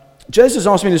Jez has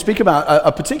asked me to speak about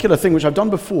a particular thing which I've done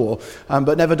before,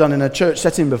 but never done in a church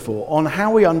setting before, on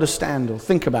how we understand or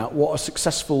think about what a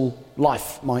successful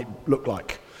life might look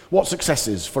like, what success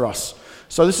is for us.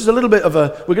 So this is a little bit of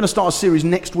we're going to start a series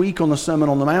next week on the Sermon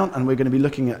on the Mount, and we're going to be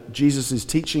looking at Jesus'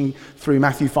 teaching through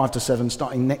Matthew 5-7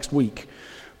 starting next week.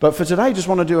 But for today, I just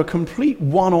want to do a complete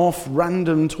one-off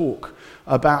random talk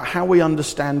about how we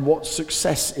understand what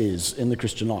success is in the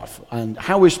Christian life and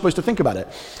how we're supposed to think about it.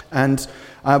 And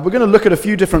we're going to look at a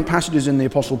few different passages in the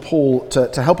Apostle Paul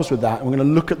to help us with that. And we're going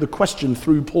to look at the question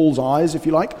through Paul's eyes, if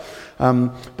you like.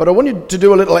 But I want you to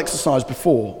do a little exercise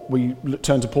before we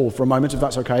turn to Paul for a moment, if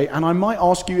that's okay. And I might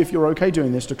ask you, if you're okay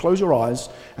doing this, to close your eyes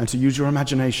and to use your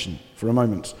imagination for a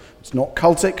moment. It's not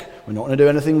cultic. We're not going to do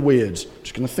anything weird. We're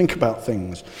just going to think about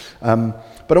things.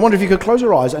 But I wonder if you could close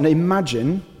your eyes and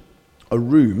imagine a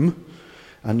room,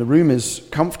 and the room is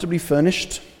comfortably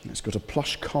furnished. It's got a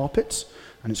plush carpet,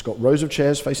 and it's got rows of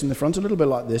chairs facing the front, a little bit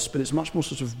like this, but it's much more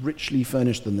sort of richly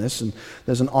furnished than this. And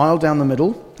there's an aisle down the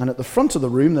middle, and at the front of the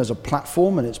room there's a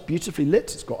platform, and it's beautifully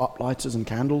lit. It's got uplighters and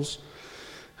candles.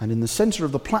 And in the center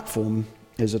of the platform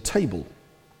is a table,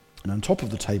 and on top of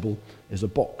the table is a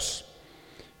box.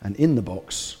 And in the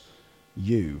box,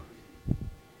 you.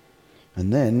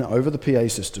 And then over the PA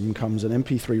system comes an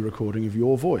MP3 recording of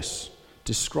your voice,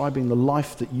 describing the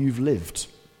life that you've lived,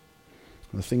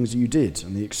 the things that you did,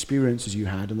 and the experiences you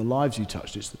had, and the lives you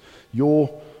touched. It's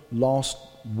your last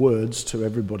words to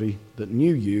everybody that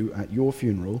knew you at your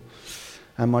funeral.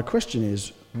 And my question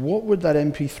is, what would that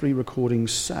MP3 recording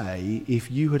say if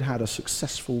you had had a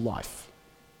successful life?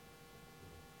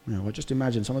 I just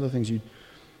imagine some of the things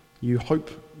you hope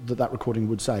that recording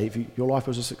would say if your life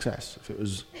was a success, if it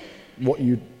was what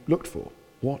you looked for.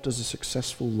 What does a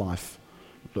successful life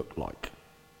look like?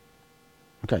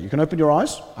 Okay, you can open your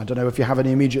eyes. I don't know if you have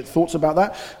any immediate thoughts about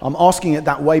that. I'm asking it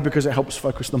that way because it helps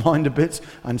focus the mind a bit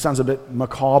and sounds a bit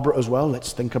macabre as well.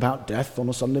 Let's think about death on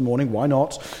a Sunday morning. Why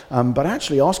not? But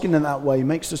actually asking it that way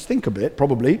makes us think a bit,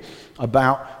 probably,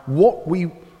 about what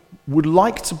we would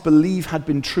like to believe had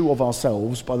been true of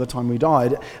ourselves by the time we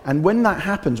died. And when that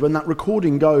happens, when that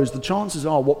recording goes, the chances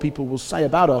are what people will say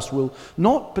about us will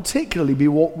not particularly be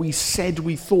what we said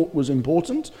we thought was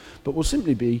important, but will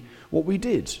simply be what we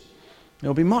did.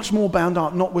 It'll be much more bound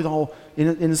up, not with our, in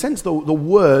a sense, the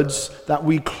words that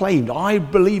we claimed. I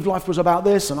believe life was about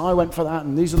this, and I went for that,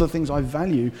 and these are the things I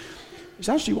value. It's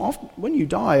actually, when you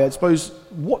die, I suppose,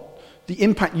 what the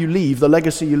impact you leave, the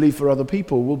legacy you leave for other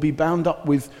people, will be bound up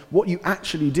with what you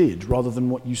actually did, rather than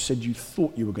what you said you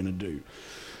thought you were going to do.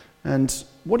 And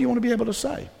what do you want to be able to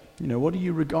say? What do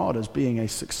you regard as being a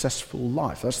successful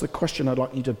life? That's the question I'd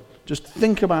like you to just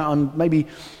think about and maybe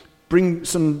bring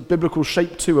some biblical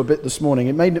shape to a bit this morning.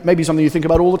 It may be something you think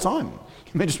about all the time.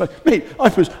 You may just say,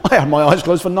 I had my eyes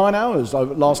closed for 9 hours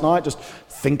last night just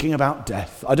thinking about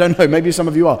death. I don't know, maybe some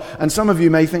of you are. And some of you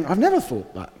may think, I've never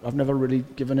thought that. I've never really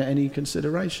given it any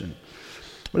consideration.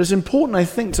 But it's important, I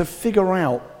think, to figure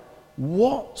out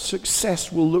what success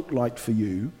will look like for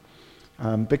you,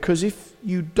 because if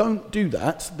you don't do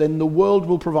that, then the world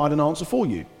will provide an answer for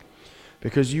you.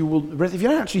 Because if you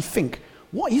don't actually think,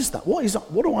 what is that?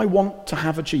 What do I want to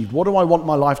have achieved? What do I want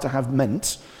my life to have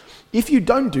meant? If you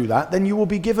don't do that, then you will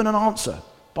be given an answer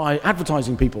by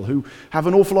advertising people who have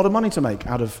an awful lot of money to make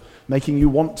out of making you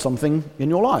want something in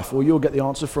your life. Or you'll get the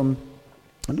answer from,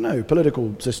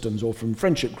 political systems, or from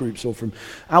friendship groups, or from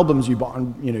albums you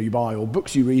buy, or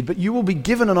books you read. But you will be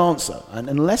given an answer, and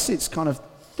unless it's kind of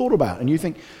thought about, and you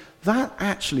think, that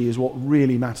actually is what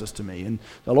really matters to me, and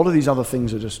a lot of these other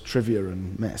things are just trivia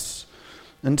and mess.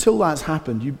 Until that's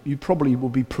happened, you probably will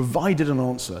be provided an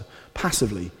answer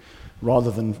passively rather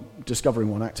than discovering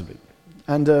one actively.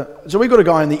 And so we've got a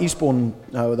guy in the Eastbourne,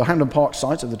 the Hampden Park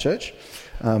site of the church,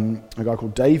 a guy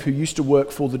called Dave, who used to work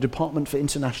for the Department for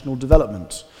International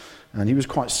Development. And he was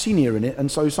quite senior in it, and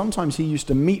so sometimes he used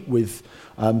to meet with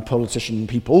politician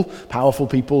people, powerful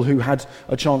people who had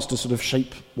a chance to sort of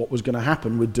shape what was going to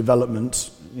happen with development,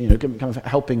 kind of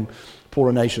helping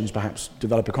poorer nations perhaps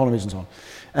develop economies and so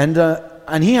on.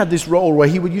 And he had this role where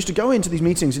he used to go into these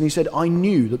meetings, and he said, I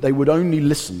knew that they would only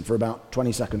listen for about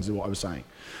 20 seconds of what I was saying.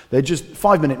 They're just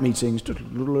 5-minute meetings,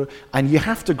 and you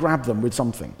have to grab them with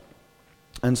something.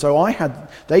 And so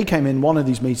they came in one of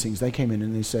these meetings, they came in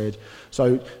and they said,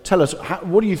 so tell us,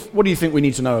 what do you think we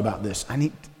need to know about this?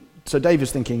 And so Dave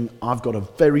is thinking, I've got a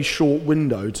very short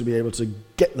window to be able to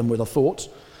get them with a thought.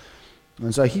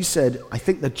 And so he said, I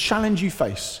think the challenge you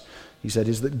face, he said,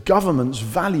 is that governments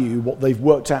value what they've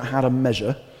worked out how to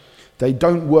measure. They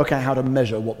don't work out how to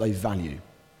measure what they value.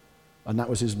 And that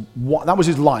was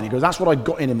his line. He goes, that's what I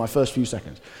got in my first few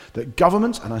seconds. That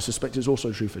governments, and I suspect it's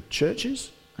also true for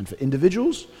churches, And for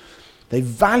individuals, they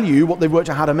value what they've worked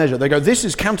out how to measure. They go, this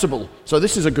is countable, so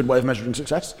this is a good way of measuring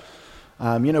success.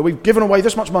 We've given away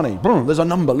this much money. Boom, there's a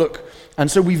number, look. And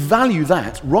so we value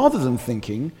that rather than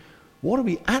thinking, what do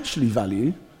we actually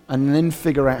value? And then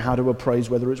figure out how to appraise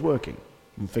whether it's working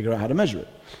and figure out how to measure it.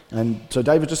 And so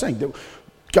David's just saying that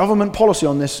government policy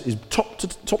on this is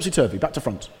topsy-turvy, back to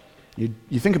front.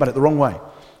 You think about it the wrong way.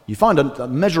 You find a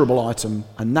measurable item,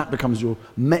 and that becomes your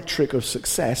metric of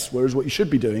success, whereas what you should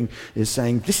be doing is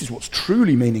saying, this is what's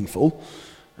truly meaningful,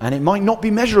 and it might not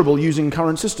be measurable using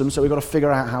current systems, so we've got to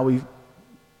figure out how we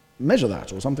measure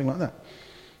that, or something like that.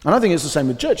 And I think it's the same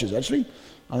with churches, actually.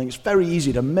 I think it's very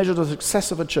easy to measure the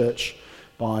success of a church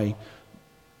by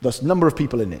the number of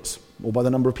people in it, or by the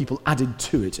number of people added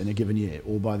to it in a given year,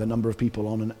 or by the number of people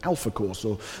on an alpha course,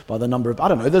 or by the number of, I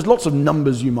don't know, there's lots of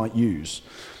numbers you might use.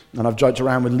 And I've joked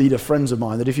around with leader friends of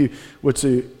mine that if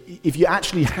you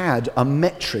actually had a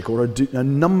metric or a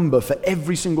number for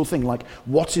every single thing, like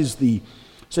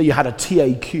say you had a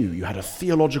TAQ, you had a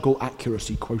theological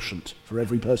accuracy quotient for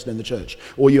every person in the church,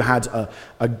 or you had a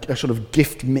sort of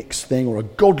gift mix thing, or a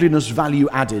godliness value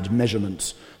added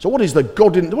measurement. So what is the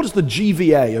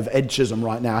GVA of Ed Chisholm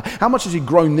right now? How much has he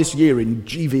grown this year in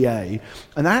GVA?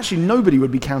 And actually nobody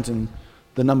would be counting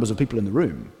the numbers of people in the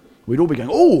room. We'd all be going,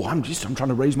 I'm trying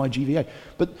to raise my GVA.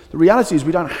 But the reality is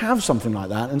we don't have something like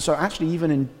that. And so actually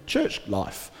even in church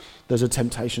life, there's a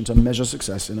temptation to measure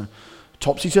success in a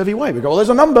topsy-turvy way. We go, there's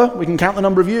a number. We can count the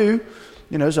number of you.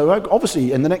 So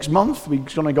obviously in the next month,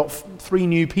 we've only got 3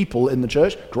 new people in the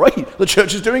church. Great. The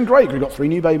church is doing great. We've got 3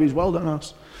 new babies. Well done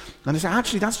us. And it's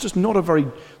actually, that's just not a very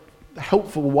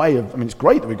helpful way of, it's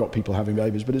great that we've got people having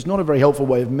babies, but it's not a very helpful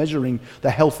way of measuring the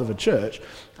health of a church.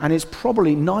 And it's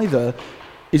probably neither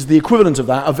is the equivalent of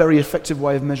that a very effective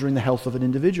way of measuring the health of an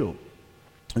individual.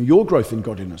 And your growth in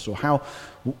godliness, or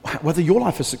whether your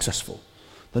life is successful.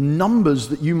 The numbers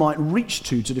that you might reach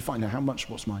to define, now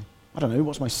what's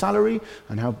my salary,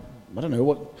 and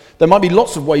there might be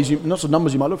lots of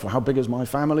numbers you might look for. How big is my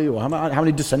family, or how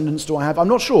many descendants do I have? I'm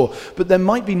not sure, but there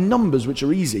might be numbers which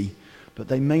are easy, but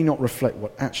they may not reflect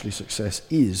what actually success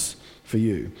is for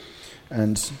you.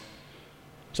 And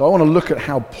so I want to look at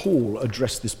how Paul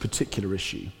addressed this particular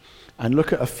issue and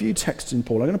look at a few texts in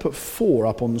Paul. I'm going to put 4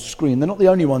 up on the screen. They're not the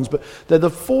only ones, but they're the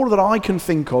 4 that I can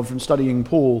think of from studying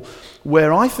Paul,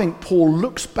 where I think Paul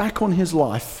looks back on his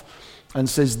life and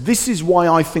says, this is why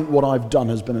I think what I've done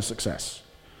has been a success.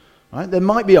 Right? There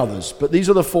might be others, but these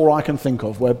are the 4 I can think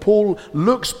of, where Paul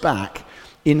looks back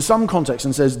in some context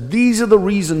and says, these are the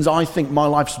reasons I think my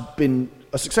life's been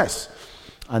a success.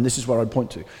 And this is where I'd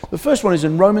point to. The first one is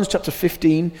in Romans chapter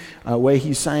 15, where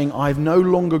he's saying, I've no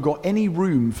longer got any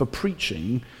room for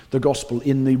preaching the gospel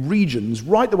in the regions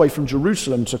right the way from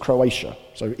Jerusalem to Croatia.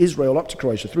 So Israel up to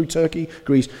Croatia, through Turkey,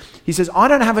 Greece. He says, I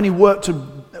don't have any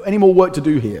more work to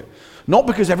do here. Not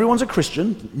because everyone's a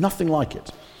Christian, nothing like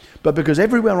it. But because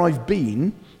everywhere I've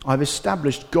been, I've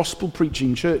established gospel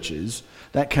preaching churches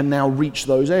that can now reach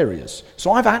those areas.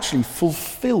 So I've actually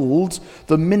fulfilled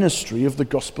the ministry of the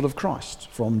gospel of Christ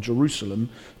from Jerusalem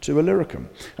to Illyricum.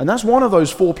 And that's one of those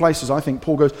 4 places I think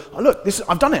Paul goes, look,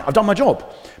 I've done it, I've done my job.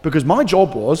 Because my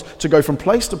job was to go from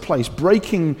place to place,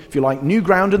 breaking, if you like, new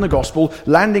ground in the gospel,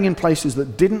 landing in places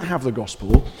that didn't have the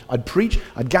gospel. I'd preach,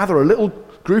 I'd gather a little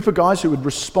group of guys who would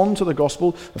respond to the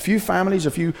gospel, a few families,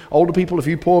 a few older people, a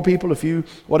few poor people, a few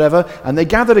whatever, and they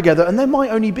gather together, and there might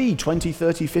only be 20,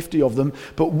 30, 50 of them,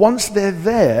 but once they're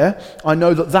there, I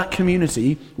know that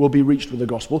community will be reached with the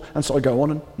gospel, and so I go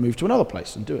on and move to another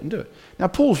place and do it. Now,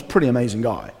 Paul's a pretty amazing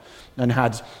guy, and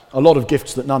had a lot of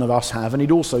gifts that none of us have, and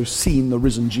he'd also seen the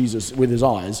risen Jesus with his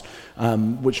eyes,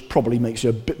 which probably makes you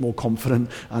a bit more confident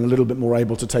and a little bit more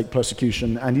able to take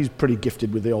persecution, and he's pretty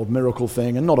gifted with the old miracle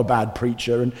thing, and not a bad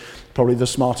preacher, and probably the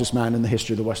smartest man in the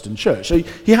history of the Western Church. So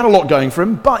he had a lot going for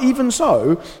him, but even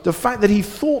so, the fact that he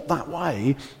thought that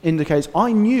way indicates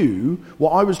I knew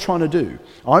what I was trying to do.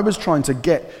 I was trying to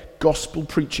get gospel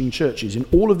preaching churches in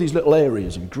all of these little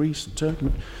areas in Greece and Turkey.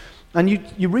 And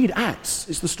you read Acts,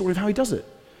 it's the story of how he does it.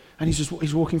 And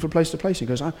he's walking from place to place. He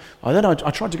goes, I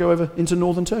tried to go over into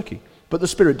northern Turkey, but the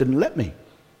Spirit didn't let me.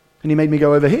 And he made me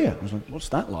go over here. I was like, what's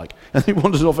that like? And he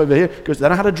wanders off over here. Goes,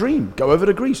 then I had a dream. Go over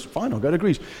to Greece. Fine, I'll go to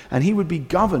Greece. And he would be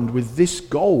governed with this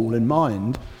goal in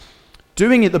mind,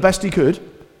 doing it the best he could,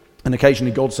 and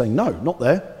occasionally God saying, no, not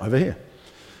there, over here.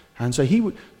 And so he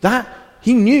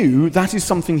knew that is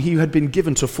something he had been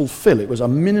given to fulfill. It was a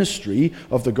ministry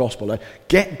of the gospel.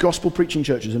 Get gospel preaching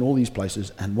churches in all these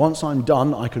places, and once I'm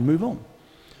done, I can move on.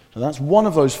 So that's one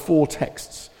of those 4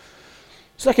 texts.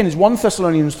 Second is 1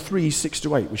 Thessalonians 3,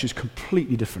 6-8, which is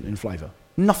completely different in flavour.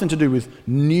 Nothing to do with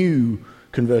new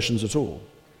conversions at all.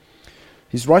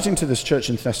 He's writing to this church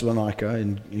in Thessalonica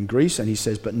in Greece, and he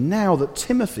says, "But now that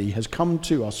Timothy has come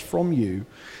to us from you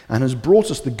and has brought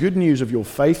us the good news of your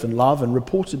faith and love and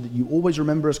reported that you always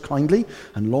remember us kindly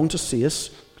and long to see us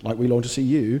like we long to see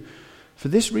you, for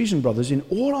this reason, brothers, in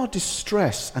all our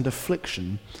distress and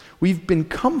affliction, we've been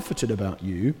comforted about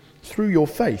you through your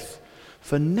faith.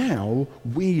 For now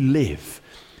we live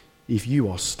if you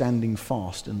are standing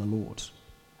fast in the Lord."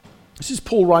 This is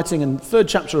Paul writing in the 3rd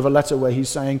chapter of a letter where he's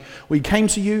saying, we came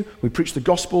to you, we preached the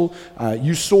gospel,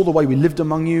 you saw the way we lived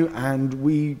among you, and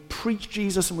we preached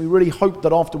Jesus, and we really hoped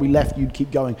that after we left you'd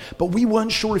keep going. But we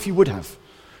weren't sure if you would have.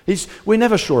 We're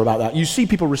never sure about that. You see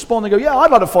people respond, they go, yeah,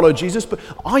 I'd like to follow Jesus, but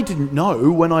I didn't know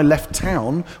when I left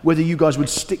town whether you guys would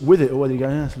stick with it, or whether you go,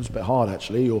 yeah, it's a bit hard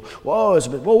actually, or, well,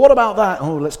 what about that?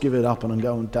 Oh, let's give it up and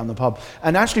go down the pub.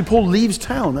 And actually Paul leaves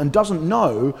town and doesn't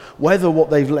know whether what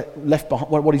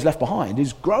what he's left behind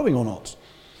is growing or not.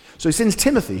 So he sends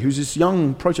Timothy, who's this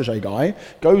young protege guy,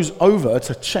 goes over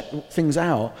to check things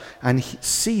out, and he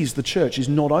sees the church is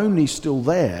not only still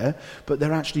there, but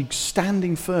they're actually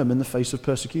standing firm in the face of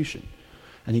persecution.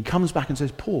 And he comes back and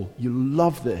says, Paul, you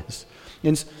love this.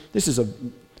 And this is a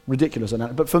ridiculous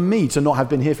analogy, but for me to not have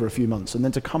been here for a few months and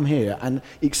then to come here and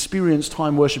experience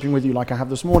time worshipping with you like I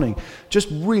have this morning just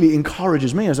really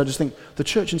encourages me, as I just think the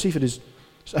church in Seaford is...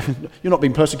 You're not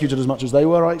being persecuted as much as they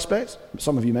were, I expect.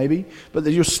 Some of you maybe. But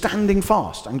you're standing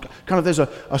fast. And kind of there's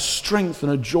a strength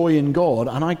and a joy in God.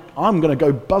 And I'm going to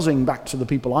go buzzing back to the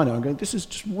people I know and going, this is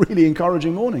just really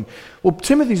encouraging morning. Well,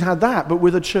 Timothy's had that, but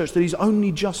with a church that he's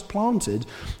only just planted.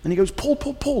 And he goes,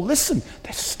 Paul, listen.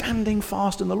 They're standing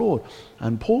fast in the Lord.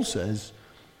 And Paul says,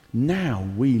 now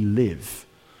we live.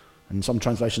 And some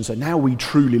translations say, now we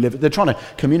truly live. They're trying to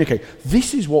communicate.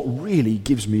 This is what really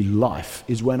gives me life,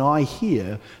 is when I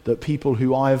hear that people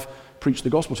who I've preached the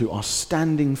gospel to are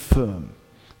standing firm.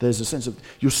 There's a sense of,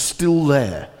 you're still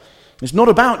there. It's not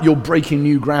about you're breaking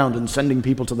new ground and sending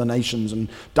people to the nations and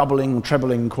doubling,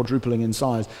 trebling, quadrupling in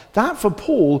size. That, for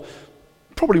Paul,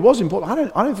 probably was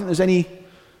important. I don't think there's any...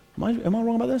 Am I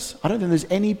wrong about this? I don't think there's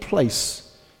any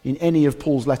place in any of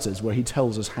Paul's letters where he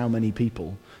tells us how many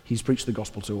people he's preached the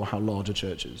gospel to or how large a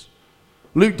church is.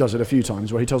 Luke does it a few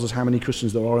times where he tells us how many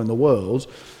Christians there are in the world,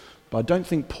 but I don't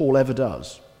think Paul ever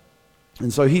does.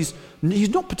 And so he's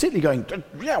not particularly going,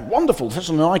 yeah, wonderful,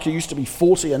 Thessalonica used to be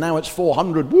 40 and now it's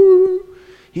 400, woo!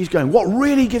 He's going, what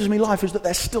really gives me life is that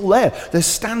they're still there. They're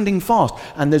standing fast.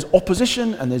 And there's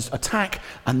opposition and there's attack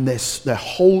and they're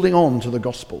holding on to the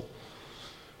gospel.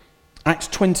 Acts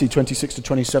 20, 26 to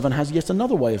 27 has yet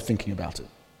another way of thinking about it.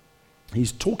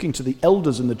 He's talking to the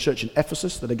elders in the church in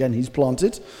Ephesus that, again, he's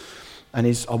planted. And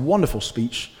it's a wonderful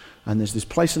speech. And there's this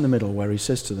place in the middle where he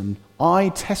says to them, I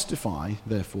testify,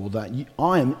 therefore, that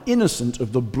I am innocent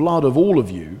of the blood of all of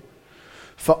you,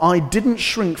 for I didn't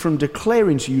shrink from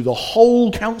declaring to you the whole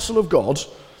counsel of God.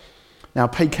 Now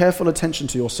pay careful attention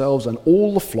to yourselves and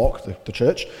all the flock, the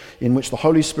church, in which the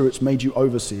Holy Spirit's made you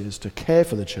overseers to care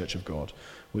for the church of God,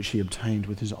 which he obtained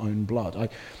with his own blood.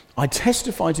 I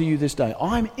testify to you this day,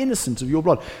 I'm innocent of your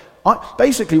blood.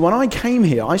 Basically, when I came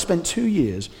here, I spent 2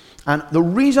 years, and the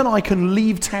reason I can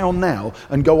leave town now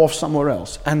and go off somewhere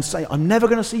else and say, I'm never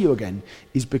going to see you again,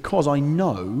 is because I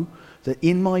know that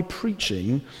in my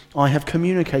preaching, I have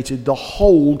communicated the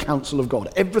whole counsel of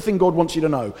God. Everything God wants you to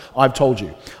know, I've told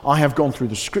you. I have gone through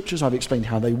the scriptures, I've explained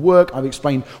how they work, I've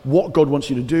explained what God wants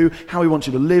you to do, how he wants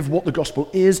you to live, what the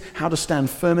gospel is, how to stand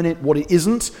firm in it, what it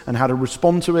isn't, and how to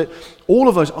respond to it. All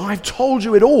of those, I've told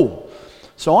you it all.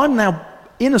 So I'm now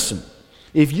innocent.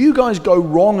 If you guys go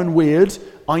wrong and weird,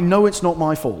 I know it's not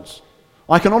my fault.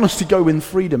 I can honestly go in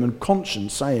freedom and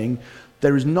conscience saying, I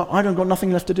don't got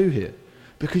nothing left to do here.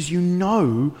 Because you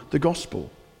know the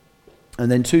gospel.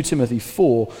 And then 2 Timothy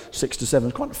 4, 6 to 7.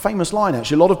 It's quite a famous line,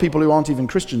 actually. A lot of people who aren't even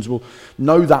Christians will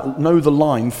know the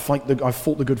line, I've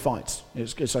fought the good fights.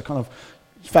 It's a kind of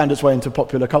found its way into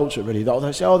popular culture, really.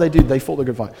 They say, they fought the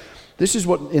good fight. This is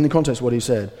what, in the context, what he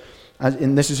said.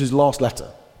 This is his last letter.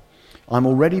 I'm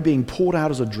already being poured out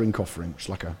as a drink offering. It's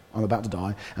like I'm about to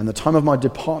die. And the time of my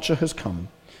departure has come.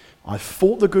 I've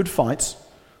fought the good fight.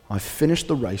 I've finished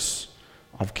the race.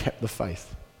 I've kept the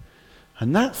faith.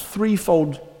 And that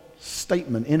threefold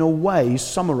statement, in a way,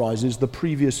 summarizes the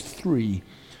previous three,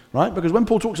 right? Because when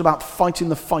Paul talks about fighting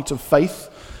the fight of faith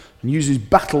and uses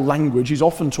battle language, he's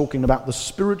often talking about the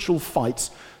spiritual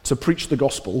fight to preach the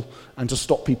gospel and to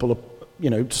stop people,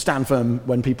 to stand firm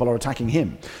when people are attacking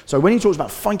him. So when he talks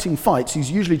about fighting fights, he's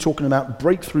usually talking about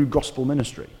breakthrough gospel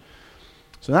ministry.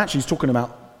 So actually he's talking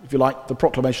about, if you like, the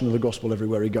proclamation of the gospel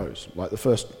everywhere he goes, like the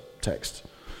first text.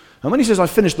 And when he says, I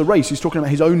finished the race, he's talking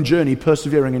about his own journey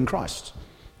persevering in Christ.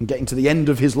 and getting to the end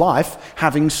of his life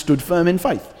having stood firm in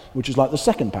faith, which is like the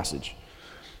second passage.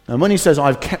 And when he says,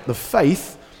 I've kept the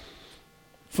faith,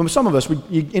 for some of us,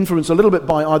 we influence a little bit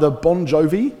by either Bon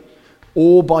Jovi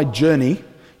or by Journey,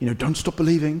 don't stop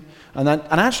believing. And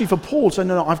actually for Paul saying,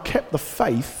 no, I've kept the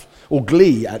faith, or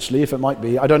Glee, actually, if it might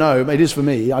be. I don't know. It is for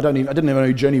me. I didn't even know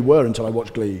who Journey were until I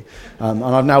watched Glee. And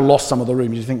I've now lost some of the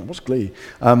room. You think, what's Glee?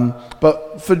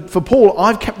 But for Paul,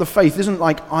 I've kept the faith isn't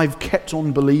like I've kept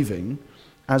on believing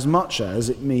as much as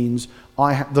it means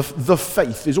the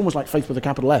faith is almost like faith with a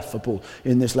capital F for Paul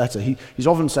in this letter. He's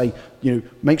often saying,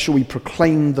 make sure we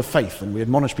proclaim the faith and we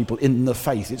admonish people in the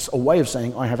faith. It's a way of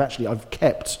saying I've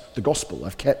kept the gospel.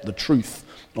 I've kept the truth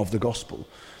of the gospel.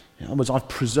 In other words, I've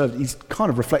preserved. He's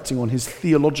kind of reflecting on his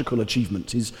theological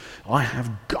achievement. I have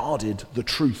guarded the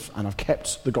truth and I've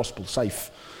kept the gospel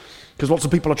safe. Because lots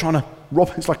of people are trying to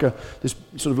rob. It's like this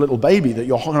sort of little baby that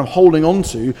you're kind of holding on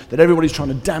to, that everybody's trying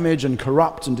to damage and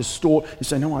corrupt and distort. You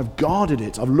say, no, I've guarded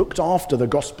it. I've looked after the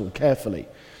gospel carefully.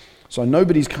 So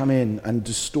nobody's come in and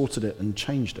distorted it and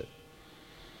changed it.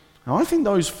 Now, I think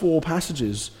those four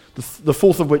passages, the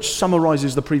fourth of which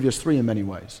summarizes the previous three in many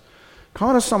ways,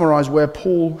 kind of summarize how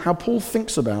Paul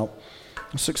thinks about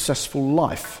a successful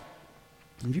life.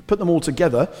 If you put them all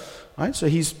together, right? So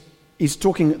he's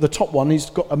talking, the top one, he's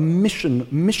got a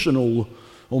missional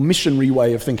or missionary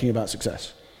way of thinking about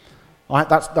success.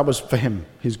 That was for him,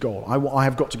 his goal. I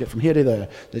have got to get from here to there.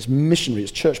 It's missionary,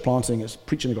 it's church planting, it's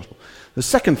preaching the gospel. The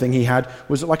second thing he had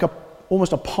was like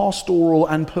almost a pastoral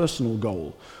and personal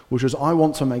goal, which was I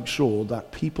want to make sure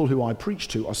that people who I preach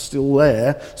to are still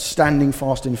there, standing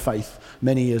fast in faith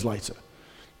many years later.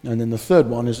 And then the third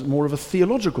one is more of a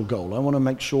theological goal. I want to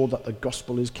make sure that the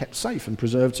gospel is kept safe and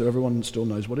preserved so everyone still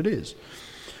knows what it is.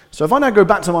 So if I now go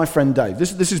back to my friend Dave,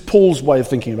 this is Paul's way of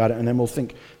thinking about it, and then we'll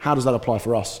think, how does that apply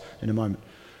for us in a moment?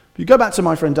 But you go back to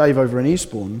my friend Dave over in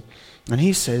Eastbourne, and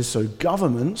he says, so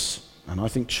governments, and I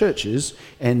think churches,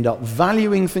 end up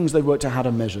valuing things they've worked out how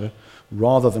to measure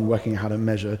rather than working out how to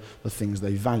measure the things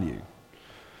they value.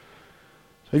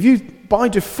 By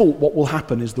default, what will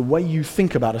happen is the way you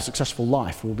think about a successful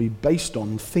life will be based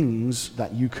on things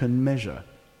that you can measure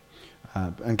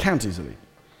and count easily.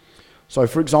 So,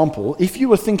 for example, if you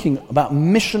were thinking about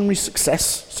missionary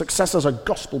success as a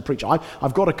gospel preacher,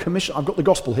 I've got a commission, I've got the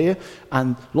gospel here,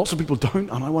 and lots of people don't,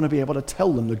 and I want to be able to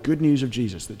tell them the good news of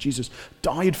Jesus, that Jesus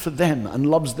died for them and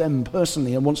loves them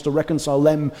personally and wants to reconcile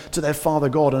them to their Father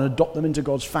God and adopt them into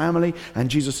God's family, and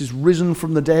Jesus is risen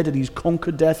from the dead and he's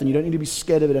conquered death and you don't need to be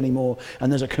scared of it anymore,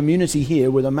 and there's a community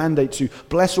here with a mandate to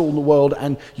bless all the world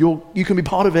and you can be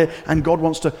part of it, and God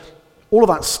wants to, all of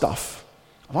that stuff.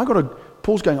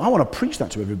 Paul's going, I want to preach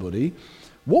that to everybody.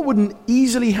 What wouldn't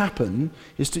easily happen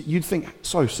is you'd think,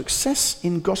 so success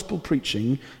in gospel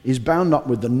preaching is bound up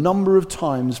with the number of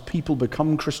times people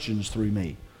become Christians through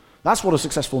me. That's what a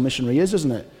successful missionary is,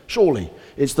 isn't it? Surely.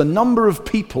 It's the number of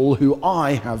people who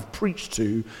I have preached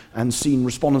to and seen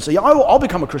respond and say, yeah, I'll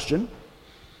become a Christian.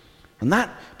 And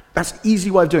that's an easy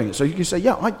way of doing it. So you can say,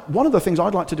 yeah, one of the things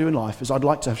I'd like to do in life is I'd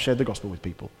like to have shared the gospel with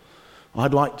people.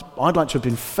 I'd like to have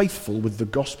been faithful with the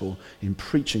gospel in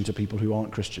preaching to people who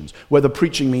aren't Christians. Whether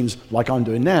preaching means like I'm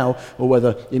doing now, or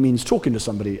whether it means talking to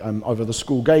somebody over the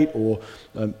school gate, or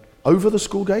over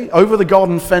the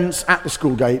garden fence at the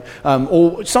school gate,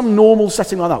 or some normal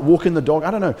setting like that, walking the dog,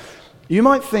 I don't know. You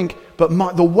might think, but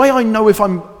the way I know if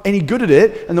I'm any good at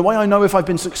it, and the way I know if I've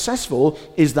been successful,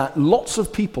 is that lots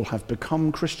of people have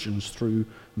become Christians through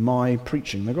my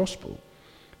preaching the gospel.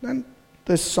 And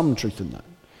there's some truth in that.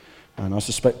 And I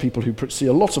suspect people who see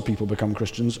a lot of people become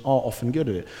Christians are often good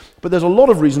at it. But there's a lot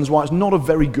of reasons why it's not a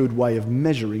very good way of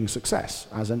measuring success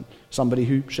as in somebody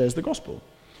who shares the gospel.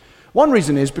 One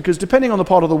reason is because depending on the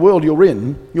part of the world you're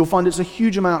in, you'll find it's a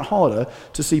huge amount harder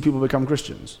to see people become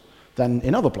Christians than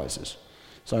in other places.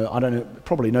 So I don't know,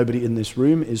 probably nobody in this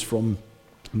room is from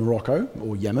Morocco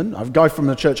or Yemen. A guy from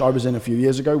the church I was in a few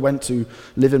years ago went to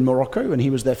live in Morocco, and he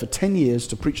was there for 10 years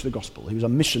to preach the gospel. He was a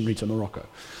missionary to Morocco.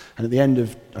 And at the end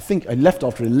of, I think I left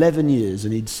after 11 years,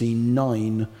 and he'd seen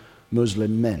 9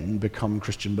 Muslim men become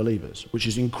Christian believers, which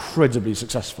is incredibly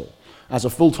successful as a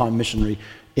full-time missionary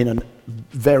in a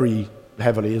very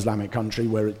heavily Islamic country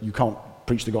where you can't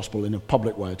preach the gospel in a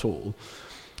public way at all.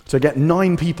 To get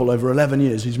 9 people over 11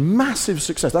 years is massive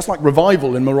success. That's like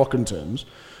revival in Moroccan terms.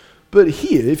 But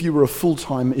here, if you were a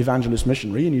full-time evangelist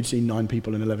missionary and you'd seen 9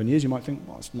 people in 11 years, you might think,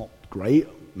 well, it's not great,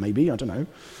 maybe, I don't know.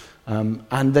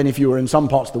 And then if you were in some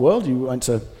parts of the world, you went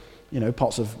to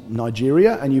parts of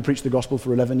Nigeria and you preached the gospel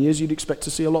for 11 years, you'd expect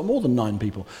to see a lot more than 9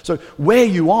 people. So where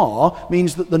you are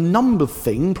means that the number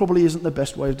thing probably isn't the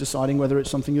best way of deciding whether it's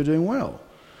something you're doing well.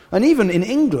 And even in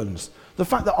England, The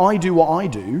fact that I do what I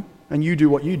do and you do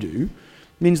what you do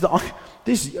means that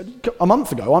a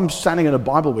month ago, I'm standing in a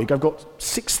Bible week. I've got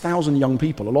 6,000 young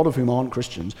people, a lot of whom aren't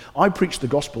Christians. I preach the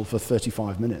gospel for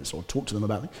 35 minutes or talk to them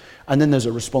about it. And then there's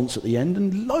a response at the end,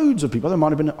 and loads of people, there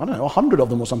might have been, 100 of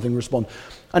them or something respond.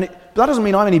 And that doesn't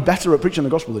mean I'm any better at preaching the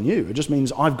gospel than you. It just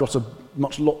means I've got a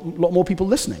lot more people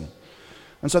listening.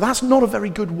 And so that's not a very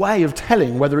good way of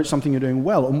telling whether it's something you're doing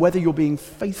well and whether you're being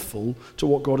faithful to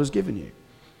what God has given you.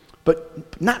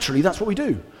 But naturally, that's what we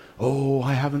do. Oh,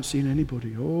 I haven't seen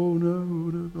anybody. Oh,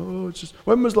 no. Oh, it's just,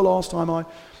 when was the last time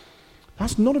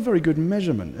That's not a very good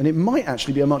measurement. And it might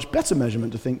actually be a much better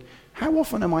measurement to think, how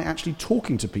often am I actually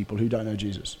talking to people who don't know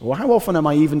Jesus? Or how often am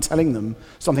I even telling them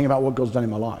something about what God's done in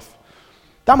my life?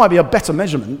 That might be a better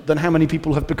measurement than how many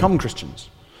people have become Christians.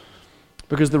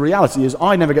 Because the reality is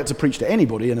I never get to preach to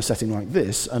anybody in a setting like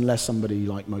this unless somebody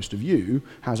like most of you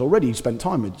has already spent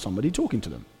time with somebody talking to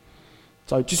them.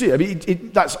 So do you see? I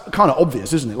mean, that's kind of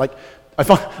obvious, isn't it? Like, if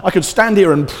I could stand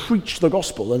here and preach the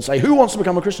gospel and say, who wants to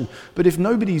become a Christian? But if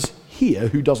nobody's here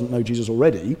who doesn't know Jesus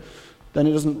already, then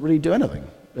it doesn't really do anything.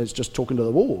 It's just talking to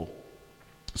the wall.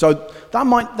 So there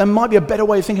might be a better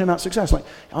way of thinking about success. Like,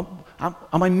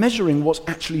 am I measuring what's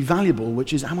actually valuable,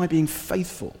 which is, am I being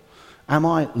faithful? Am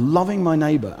I loving my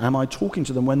neighbor? Am I talking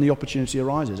to them when the opportunity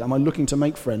arises? Am I looking to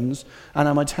make friends? And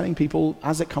am I telling people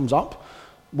as it comes up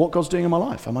what God's doing in my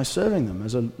life? Am I serving them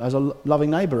as a loving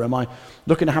neighbor? Am I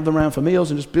looking to have them around for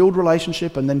meals and just build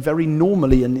relationship and then very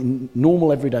normally and in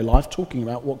normal everyday life talking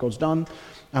about what God's done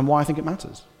and why I think it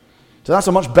matters? So that's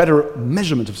a much better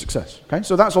measurement of success. Okay,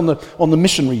 so that's on the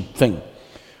missionary thing.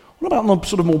 What about on the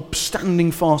sort of more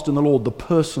standing fast in the Lord, the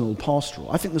personal,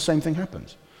 pastoral? I think the same thing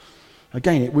happens.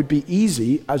 Again, it would be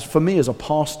easy for me as a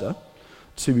pastor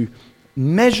to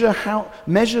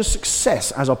measure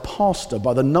success as a pastor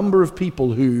by the number of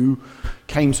people who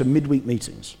came to midweek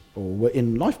meetings or were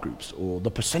in life groups or the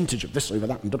percentage of this over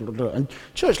that and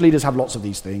church leaders have lots of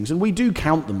these things and we do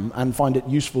count them and find it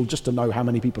useful just to know how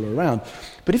many people are around.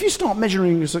 But if you start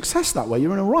measuring your success that way,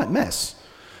 you're in a right mess.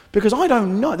 Because I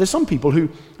don't know, there's people who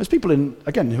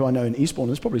I know in Eastbourne,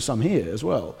 there's probably some here as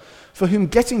well, for whom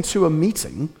getting to a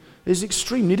meeting is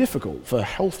extremely difficult for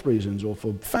health reasons or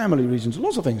for family reasons,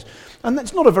 lots of things. And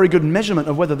that's not a very good measurement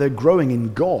of whether they're growing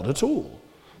in God at all.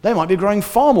 They might be growing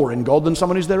far more in God than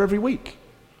someone who's there every week.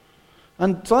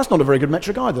 And so that's not a very good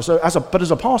metric either. But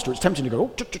as a pastor, it's tempting to go,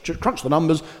 crunch the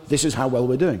numbers, this is how well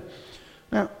we're doing.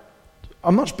 Now,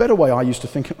 a much better way I used to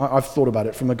think, I've thought about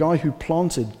it from a guy who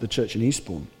planted the church in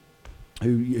Eastbourne,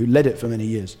 who led it for many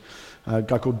years, a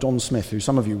guy called Don Smith, who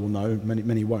some of you will know,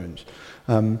 many won't.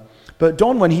 But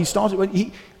Don, when he started,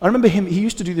 I remember him, he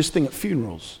used to do this thing at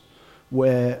funerals,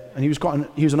 and he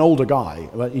was an older guy,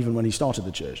 even when he started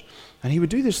the church, and he would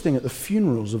do this thing at the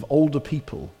funerals of older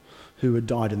people who had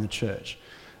died in the church.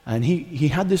 And he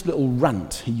had this little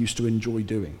rant he used to enjoy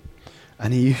doing.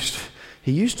 And he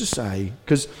used to say,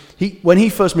 because when he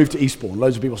first moved to Eastbourne,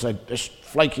 loads of people said, this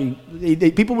flaky,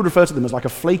 people would refer to them as like a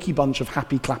flaky bunch of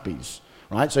happy clappies.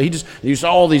 Right? So he used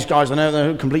to, these guys, I know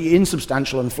they're completely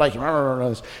insubstantial and flaky,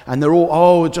 and they're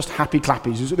all, just happy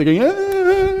clappies. They're going,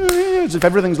 as if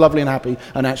everything's lovely and happy,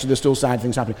 and actually there's still sad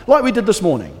things happening. Like we did this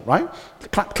morning, right?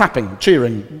 Clapping,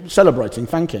 cheering, celebrating,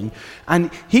 thanking.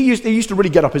 And he used to really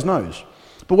get up his nose.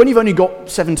 But when you've only got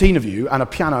 17 of you and a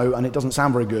piano and it doesn't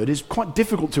sound very good, it's quite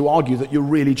difficult to argue that you're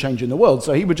really changing the world.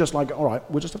 So he would just all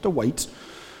right, we'll just have to wait.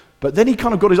 But then he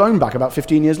kind of got his own back about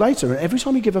 15 years later, and every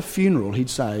time he'd give a funeral, he'd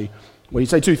say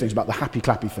two things about the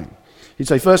happy-clappy thing. He'd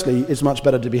say, firstly, it's much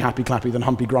better to be happy-clappy than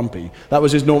humpy-grumpy. That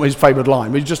was his favourite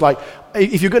line. He's just like,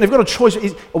 if you've got a choice,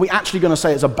 are we actually going to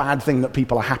say it's a bad thing that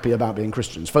people are happy about being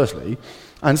Christians, firstly?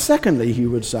 And secondly, he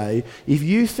would say, if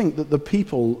you think that the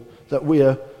people that we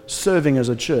are serving as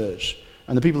a church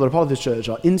and the people that are part of this church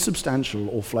are insubstantial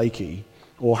or flaky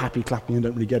or happy-clappy and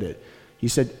don't really get it, he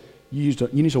said, you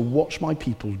need to watch my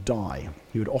people die.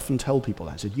 He would often tell people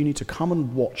that. He said, you need to come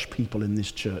and watch people in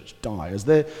this church die. As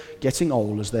they're getting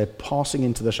old, as they're passing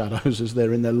into the shadows, as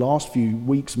they're in their last few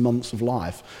weeks, months of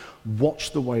life,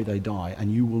 watch the way they die,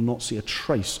 and you will not see a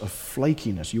trace of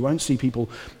flakiness. You won't see people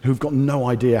who've got no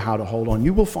idea how to hold on.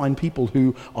 You will find people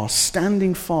who are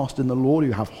standing fast in the Lord,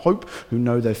 who have hope, who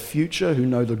know their future, they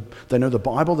know the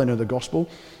Bible, they know the gospel.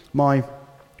 My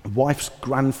wife's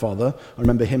grandfather, I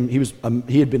remember him,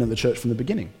 he had been in the church from the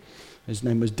beginning. His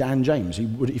name was Dan James.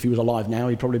 If he was alive now,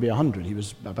 he'd probably be 100. He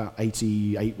was about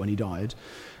 88 when he died.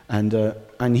 So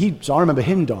I remember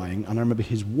him dying, and I remember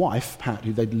his wife, Pat,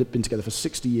 who they'd been together for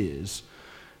 60 years,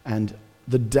 and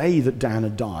the day that Dan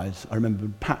had died, I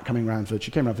remember Pat coming around she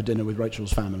came around for dinner with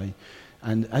Rachel's family,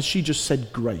 And as she just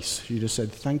said grace, she just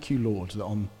said, thank you, Lord,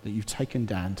 that you've taken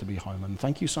Dan to be home. And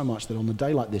thank you so much that on a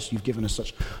day like this, you've given us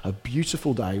such a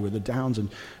beautiful day with the downs.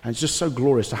 And it's just so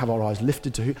glorious to have our eyes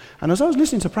lifted to you. And as I was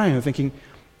listening to praying, I'm thinking,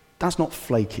 that's not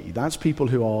flaky. That's people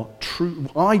who are true.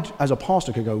 I, as a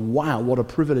pastor, could go, wow, what a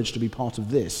privilege to be part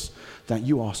of this, that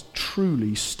you are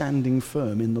truly standing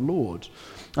firm in the Lord.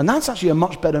 And that's actually a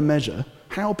much better measure.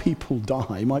 How people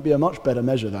die might be a much better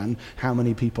measure than how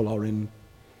many people are in,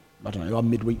 I don't know, a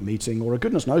midweek meeting or a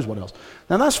goodness knows what else.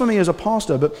 Now that's for me as a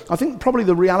pastor, but I think probably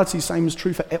the reality same is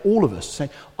true for all of us. Say,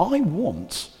 I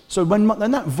want, so when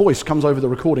that voice comes over the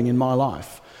recording in my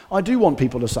life, I do want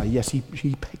people to say, yes,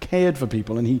 he cared for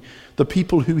people, and the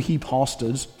people who he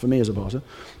pastored, for me as a pastor,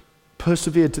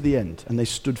 persevered to the end, and they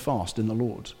stood fast in the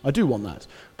Lord. I do want that.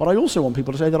 But I also want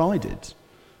people to say that I did.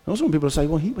 I also want people to say,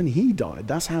 well, when he died,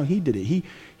 that's how he did it.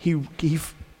 He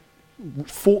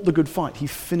fought the good fight. He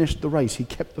finished the race. He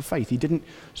kept the faith. He didn't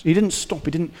stop.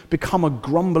 He didn't become a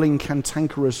grumbling,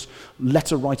 cantankerous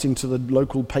letter writing to the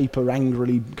local paper,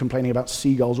 angrily complaining about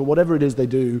seagulls or whatever it is they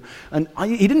do. And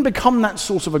he didn't become that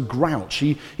sort of a grouch.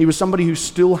 He was somebody who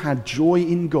still had joy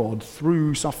in God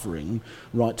through suffering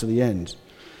right to the end.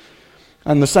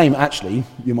 And the same, actually,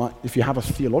 you might, if you have a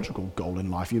theological goal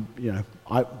in life,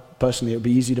 personally, it would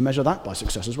be easy to measure that by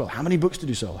success as well. How many books did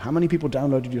you sell? How many people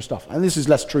downloaded your stuff? And this is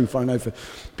less true, I know, for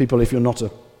people if you're not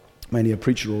mainly a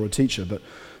preacher or a teacher, but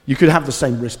you could have the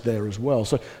same risk there as well.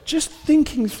 So just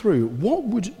thinking through,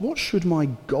 what should my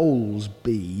goals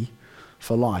be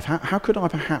for life? How could I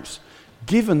perhaps,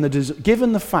 given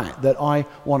the fact that I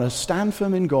want to stand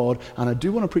firm in God, and I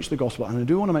do want to preach the gospel, and I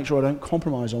do want to make sure I don't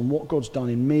compromise on what God's done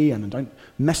in me, and I don't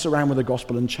mess around with the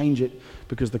gospel and change it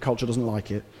because the culture doesn't like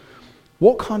it,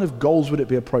 what kind of goals would it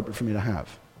be appropriate for me to have?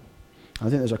 I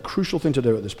think there's a crucial thing to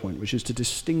do at this point, which is to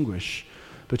distinguish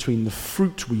between the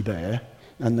fruit we bear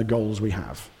and the goals we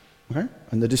have. Okay?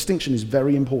 And the distinction is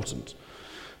very important,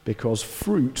 because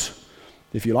fruit,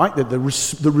 if you like,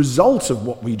 the result of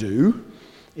what we do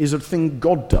is a thing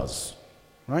God does.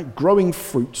 Right? Growing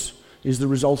fruit is the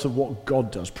result of what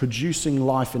God does, producing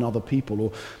life in other people,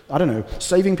 or, I don't know,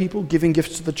 saving people, giving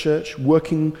gifts to the church,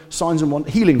 working signs and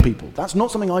wonders, healing people. That's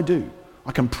not something I do.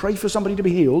 I can pray for somebody to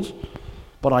be healed,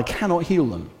 but I cannot heal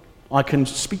them. I can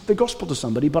speak the gospel to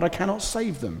somebody, but I cannot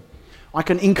save them. I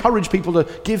can encourage people to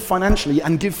give financially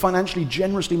and give financially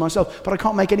generously myself, but I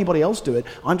can't make anybody else do it.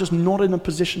 I'm just not in a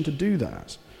position to do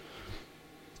that.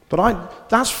 But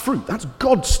that's fruit. That's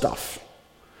God stuff.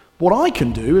 What I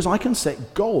can do is I can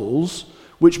set goals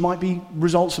which might be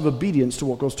results of obedience to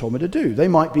what God's told me to do. They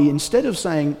might be, instead of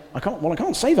saying, I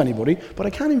can't save anybody, but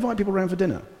I can invite people around for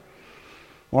dinner.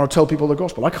 Or I'll tell people the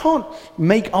gospel. I can't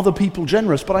make other people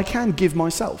generous, but I can give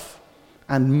myself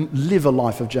and live a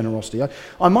life of generosity.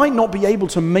 I might not be able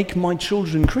to make my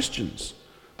children Christians,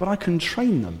 but I can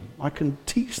train them. I can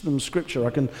teach them Scripture. I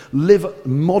can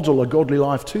model a godly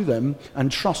life to them and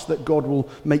trust that God will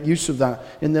make use of that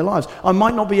in their lives. I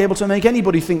might not be able to make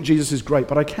anybody think Jesus is great,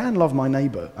 but I can love my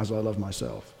neighbor as I love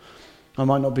myself. I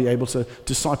might not be able to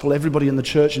disciple everybody in the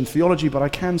church in theology, but I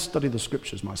can study the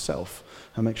Scriptures myself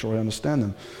and make sure I understand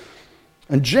them.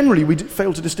 And generally, we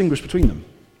fail to distinguish between them.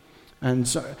 And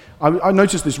so I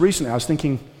noticed this recently. I was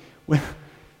thinking, well,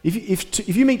 if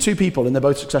you meet two people and they're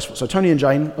both successful, so Tony and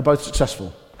Jane are both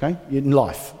successful, okay, in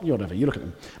life, whatever, you look at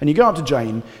them, and you go up to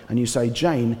Jane and you say,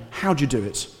 Jane, how'd you do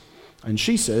it? And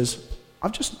she says,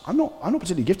 I'm not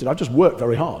particularly gifted, I've just worked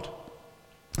very hard.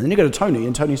 And then you go to Tony,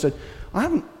 and Tony said, I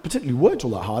haven't particularly worked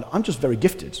all that hard, I'm just very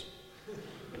gifted.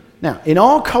 Now, in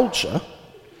our culture,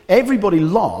 everybody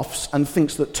laughs and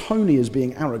thinks that Tony is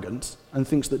being arrogant and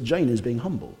thinks that Jane is being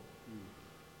humble.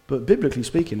 But biblically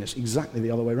speaking, it's exactly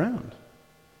the other way around.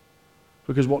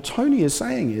 Because what Tony is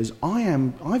saying is,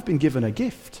 I've been given a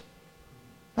gift.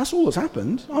 That's all that's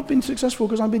happened. I've been successful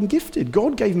because I've been gifted.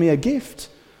 God gave me a gift.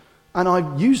 And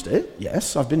I've used it,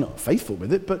 yes, I've been faithful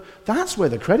with it, but that's where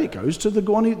the credit goes to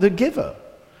the giver.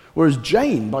 Whereas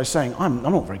Jane, by saying, I'm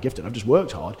not very gifted, I've just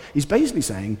worked hard, is basically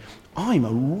saying, I'm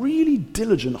a really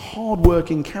diligent,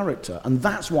 hard-working character, and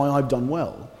that's why I've done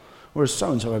well. Whereas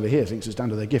so-and-so over here thinks it's down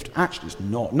to their gift. Actually, it's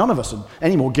not. None of us are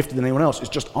any more gifted than anyone else. It's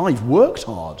just I've worked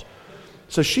hard.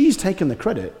 So she's taken the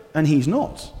credit, and he's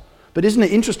not. But isn't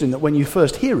it interesting that when you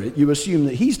first hear it, you assume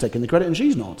that he's taken the credit and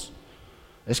she's not?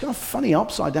 It's kind of funny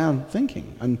upside-down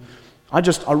thinking. And I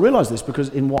realize this because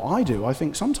in what I do, I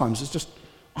think sometimes it's just,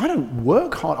 I don't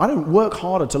work hard. I don't work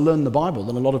harder to learn the Bible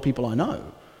than a lot of people I know.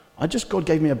 God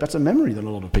gave me a better memory than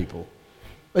a lot of people.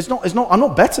 I'm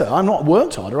not better. I'm not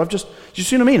worked harder. Do you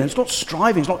see what I mean? It's not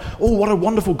striving. It's not, oh, what a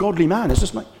wonderful godly man. It's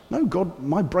just like, no, God,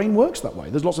 my brain works that way.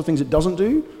 There's lots of things it doesn't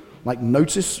do, like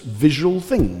notice visual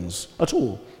things at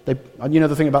all. You know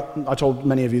the thing about, I told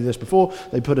many of you this before,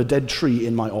 they put a dead tree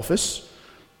in my office,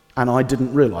 and I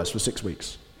didn't realize for 6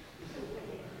 weeks.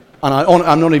 And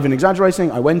I'm not even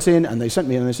exaggerating. I went in, and they sent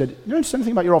me, and they said, "You notice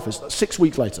anything about your office?" 6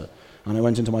 weeks later. And I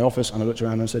went into my office, and I looked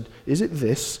around, and I said, "Is it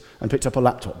this?" And picked up a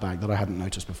laptop bag that I hadn't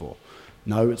noticed before.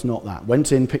 No, it's not that.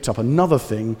 Went in, picked up another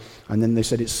thing, and then they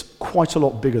said it's quite a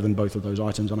lot bigger than both of those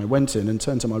items. And I went in and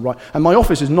turned to my right. And my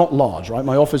office is not large, right?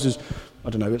 My office is,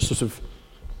 I don't know, it's sort of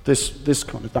this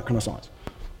kind of, that kind of size.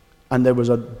 And there was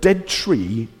a dead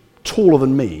tree taller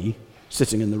than me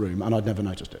sitting in the room, and I'd never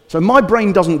noticed it. So my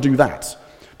brain doesn't do that.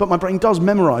 But my brain does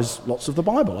memorize lots of the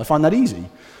Bible. I find that easy.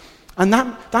 And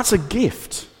that's a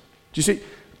gift. Do you see?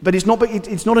 But it's not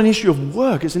an issue of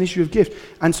work, it's an issue of gift.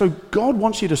 And so God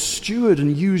wants you to steward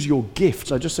and use your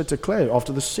gifts. I just said to Claire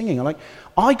after the singing,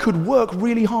 I could work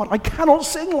really hard. I cannot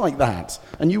sing like that.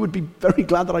 And you would be very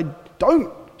glad that I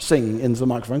don't sing into the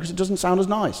microphone because it doesn't sound as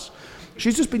nice.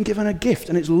 She's just been given a gift,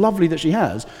 and it's lovely that she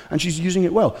has, and she's using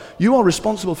it well. You are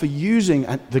responsible for using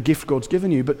the gift God's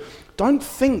given you, but don't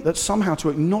think that somehow to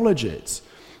acknowledge it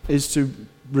is to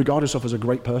regard yourself as a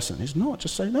great person. It's not.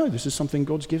 Just say, no, this is something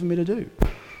God's given me to do.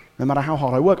 No matter how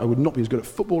hard I work, I would not be as good at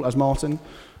football as Martin.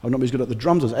 I would not be as good at the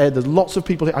drums as Ed. There's lots of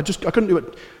people here. I couldn't do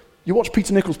it. You watch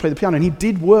Peter Nichols play the piano, and he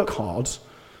did work hard,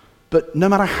 but no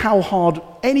matter how hard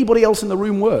anybody else in the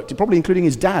room worked, probably including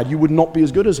his dad, you would not be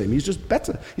as good as him. He's just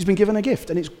better. He's been given a gift,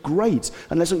 and it's great.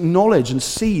 And let's acknowledge and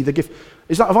see the gift.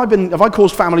 Have I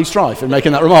caused family strife in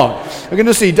making that remark? I'm going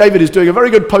to see David is doing a very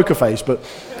good poker face, but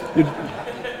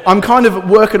I'm kind of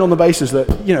working on the basis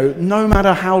that, no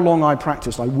matter how long I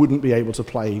practiced, I wouldn't be able to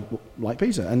play like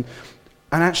Peter. And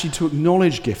actually to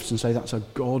acknowledge gifts and say that's a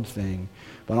God thing.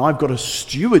 But I've got to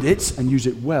steward it and use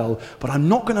it well, but I'm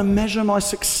not going to measure my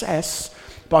success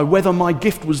by whether my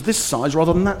gift was this size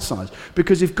rather than that size.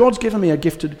 Because if God's given me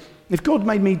if God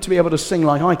made me to be able to sing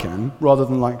like I can, rather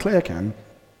than like Claire can,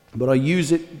 but I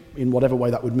use it in whatever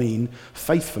way that would mean,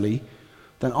 faithfully,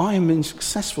 then I am being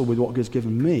successful with what God's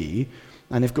given me,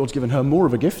 and if God's given her more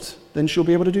of a gift, then she'll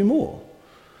be able to do more.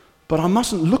 But I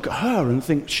mustn't look at her and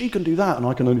think, she can do that, and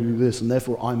I can only do this, and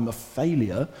therefore I'm a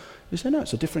failure. You say, no,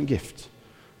 it's a different gift.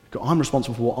 I'm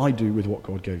responsible for what I do with what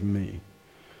God gave me.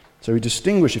 So we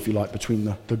distinguish, if you like, between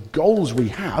the goals we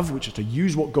have, which is to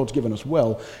use what God's given us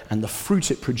well, and the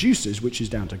fruit it produces, which is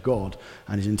down to God,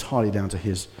 and is entirely down to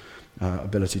his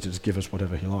ability to just give us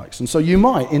whatever he likes. And so you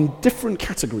might, in different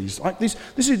categories, like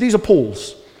these are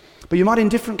Paul's, but you might in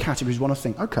different categories want to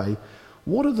think, okay,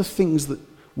 what are the things that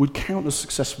would count as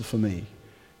successful for me?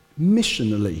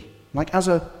 Missionally, like as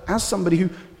somebody who,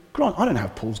 Grant, I don't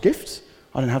have Paul's gifts.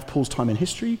 I don't have Paul's time in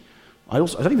history. I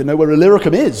don't even know where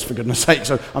Illyricum is, for goodness sake,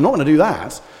 so I'm not going to do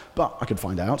that. But I could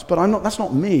find out. But that's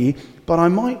not me. But I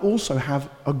might also have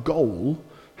a goal.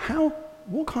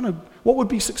 What would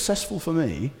be successful for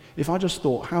me if I just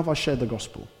thought, how have I shared the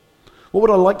gospel? What would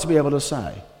I like to be able to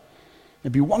say?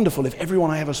 It'd be wonderful if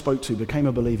everyone I ever spoke to became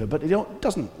a believer, but it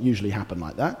doesn't usually happen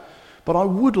like that. But I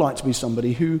would like to be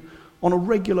somebody who, on a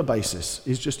regular basis,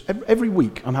 is just every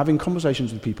week I'm having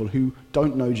conversations with people who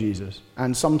don't know Jesus.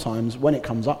 And sometimes when it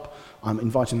comes up, I'm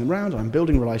inviting them around, I'm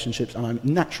building relationships, and I'm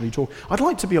naturally talking. I'd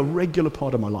like to be a regular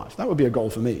part of my life. That would be a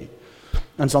goal for me.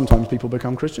 And sometimes people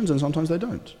become Christians and sometimes they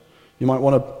don't. You might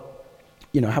want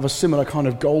to, have a similar kind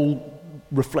of goal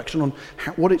reflection on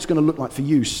what it's going to look like for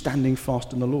you standing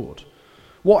fast in the Lord.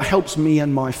 What helps me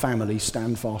and my family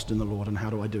stand fast in the Lord, and how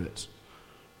do I do it?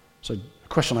 So a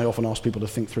question I often ask people to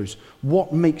think through is,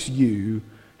 what makes you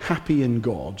happy in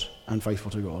God and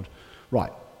faithful to God?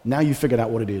 Right, now you've figured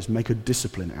out what it is, make a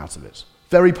discipline out of it.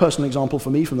 Very personal example for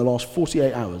me from the last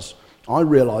 48 hours. I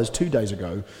realized 2 days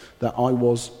ago that I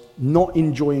was not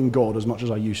enjoying God as much as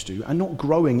I used to, and not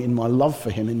growing in my love for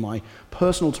him, in my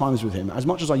personal times with him, as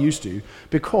much as I used to,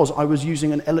 because I was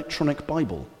using an electronic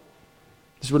Bible.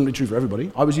 This wouldn't be true for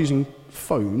everybody. I was using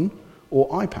phone or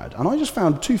iPad. And I just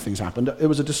found two things happened. There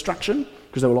was a distraction,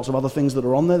 because there were lots of other things that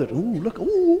are on there that,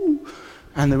 ooh.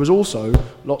 And there was also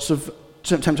lots of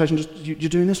temptation, you're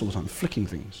doing this all the time, flicking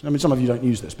things. I mean, some of you don't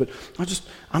use this, but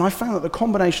I found that the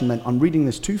combination meant I'm reading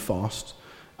this too fast,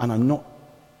 and I'm not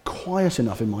quiet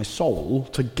enough in my soul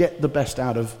to get the best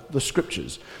out of the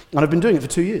scriptures. And I've been doing it for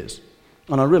 2 years.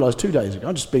 And I realized 2 days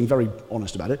ago, just being very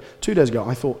honest about it, 2 days ago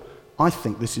I thought, I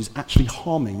think this is actually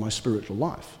harming my spiritual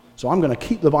life. So I'm going to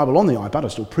keep the Bible on the iPad. I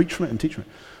still preach from it and teach from it.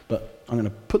 But I'm going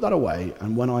to put that away.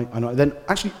 And then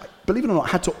actually, believe it or not,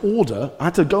 I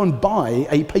had to go and buy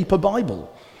a paper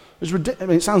Bible. It's ridiculous. I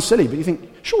mean, it sounds silly, but you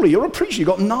think, surely you're a preacher, you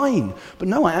got 9. But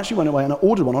no, I actually went away and I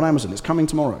ordered one on Amazon. It's coming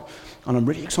tomorrow. And I'm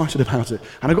really excited about it.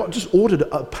 And I just ordered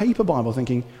a paper Bible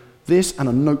thinking, This and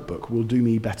a notebook will do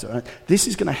me better. This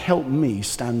is going to help me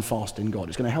stand fast in God.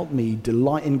 It's going to help me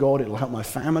delight in God. It'll help my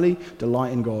family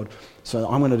delight in God. So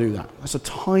I'm going to do that. That's a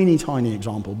tiny, tiny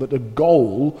example. But the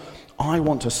goal, I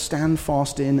want to stand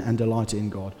fast in and delight in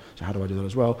God. So how do I do that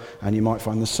as well? And you might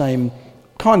find the same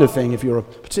kind of thing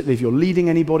particularly if you're leading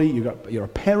anybody, you're a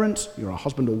parent, you're a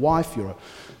husband or wife, you're a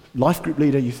life group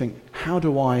leader, you think,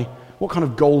 what kind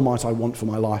of goal might I want for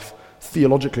my life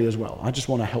theologically as well? I just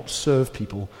want to help serve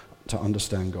people to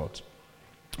understand God.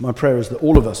 My prayer is that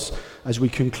all of us, as we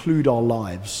conclude our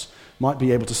lives, might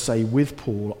be able to say with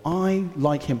Paul,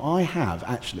 like him, I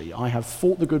have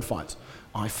fought the good fight.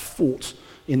 I fought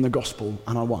in the gospel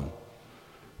and I won.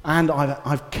 And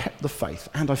I've kept the faith,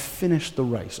 and I've finished the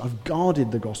race. I've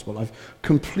guarded the gospel. I've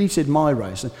completed my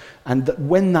race. And that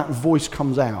when that voice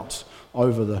comes out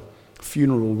over the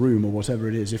funeral room or whatever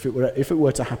it is, if it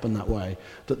were to happen that way,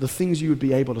 that the things you would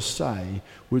be able to say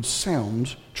would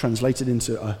sound, translated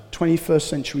into a 21st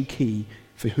century key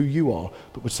for who you are,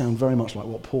 but would sound very much like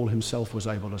what Paul himself was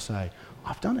able to say.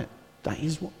 I've done it.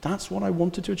 That's what I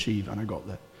wanted to achieve, and I got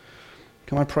there.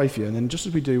 Can I pray for you? And then just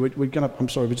as we do, we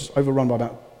just overrun by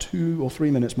about 2 or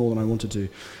 3 minutes more than I wanted to.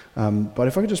 But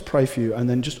if I could just pray for you, and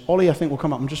then just Ollie, I think, will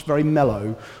come up and just very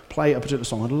mellow, play a particular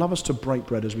song. I'd love us to break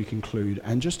bread as we conclude,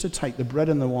 and just to take the bread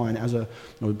and the wine the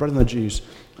bread and the juice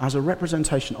as a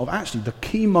representation of actually the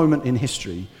key moment in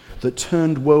history that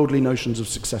turned worldly notions of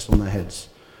success on their heads.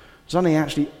 Suddenly,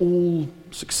 actually, all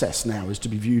success now is to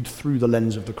be viewed through the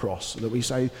lens of the cross. That we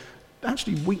say,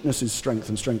 actually, weakness is strength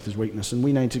and strength is weakness. And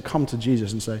we need to come to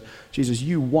Jesus and say, Jesus,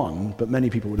 you won, but many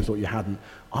people would have thought you hadn't.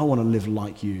 I want to live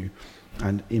like you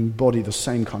and embody the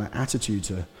same kind of attitude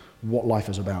to what life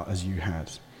is about as you had.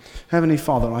 Heavenly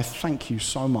Father, I thank you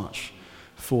so much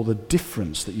for the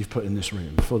difference that you've put in this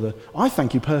room. I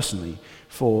thank you personally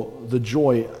for the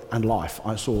joy and life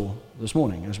I saw this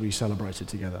morning as we celebrated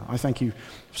together. I thank you.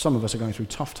 Some of us are going through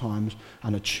tough times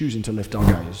and are choosing to lift our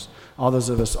gaze. Others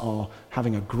of us are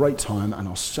having a great time and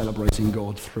are celebrating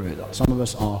God through it. Some of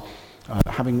us are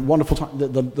having wonderful time.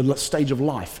 The stage of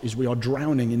life is we are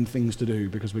drowning in things to do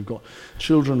because we've got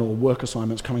children or work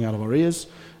assignments coming out of our ears.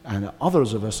 And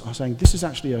others of us are saying, this is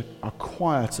actually a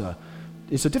quieter,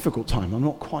 it's a difficult time. I'm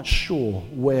not quite sure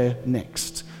where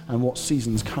next and what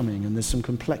season's coming, and there's some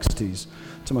complexities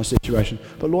to my situation.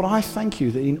 But Lord, I thank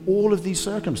you that in all of these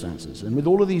circumstances and with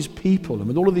all of these people and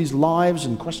with all of these lives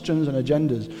and questions and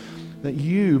agendas, that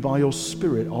you, by your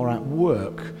Spirit, are at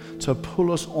work to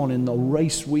pull us on in the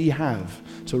race we have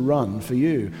to run for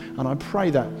you. And I pray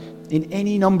that in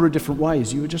any number of different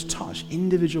ways, you would just touch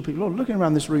individual people. Lord, looking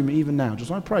around this room even now,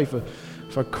 I pray for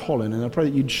Colin, and I pray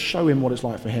that you'd show him what it's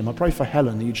like for him. I pray for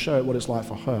Helen, that you'd show it what it's like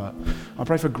for her. I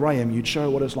pray for Graham, you'd show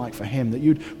it what it's like for him, that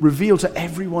you'd reveal to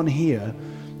everyone here,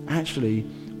 actually,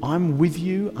 I'm with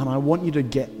you, and I want you to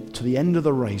get to the end of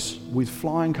the race with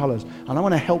flying colours, and I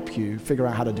want to help you figure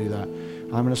out how to do that. I'm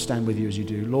going to stand with you as you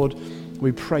do. Lord,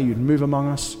 we pray you'd move among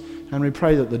us, and we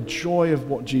pray that the joy of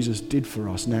what Jesus did for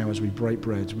us now as we break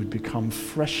bread would become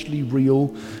freshly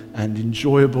real and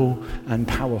enjoyable and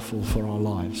powerful for our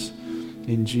lives.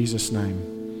 In Jesus'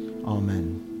 name,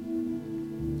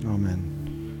 amen.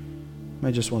 Amen. You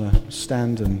may just want to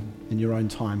stand and in your own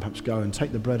time perhaps go and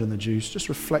take the bread and the juice. Just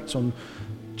reflect on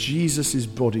Jesus'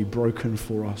 body broken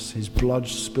for us, his blood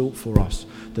spilt for us,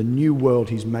 the new world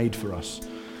he's made for us,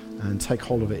 and take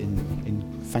hold of it in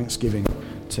thanksgiving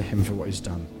to him for what he's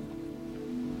done.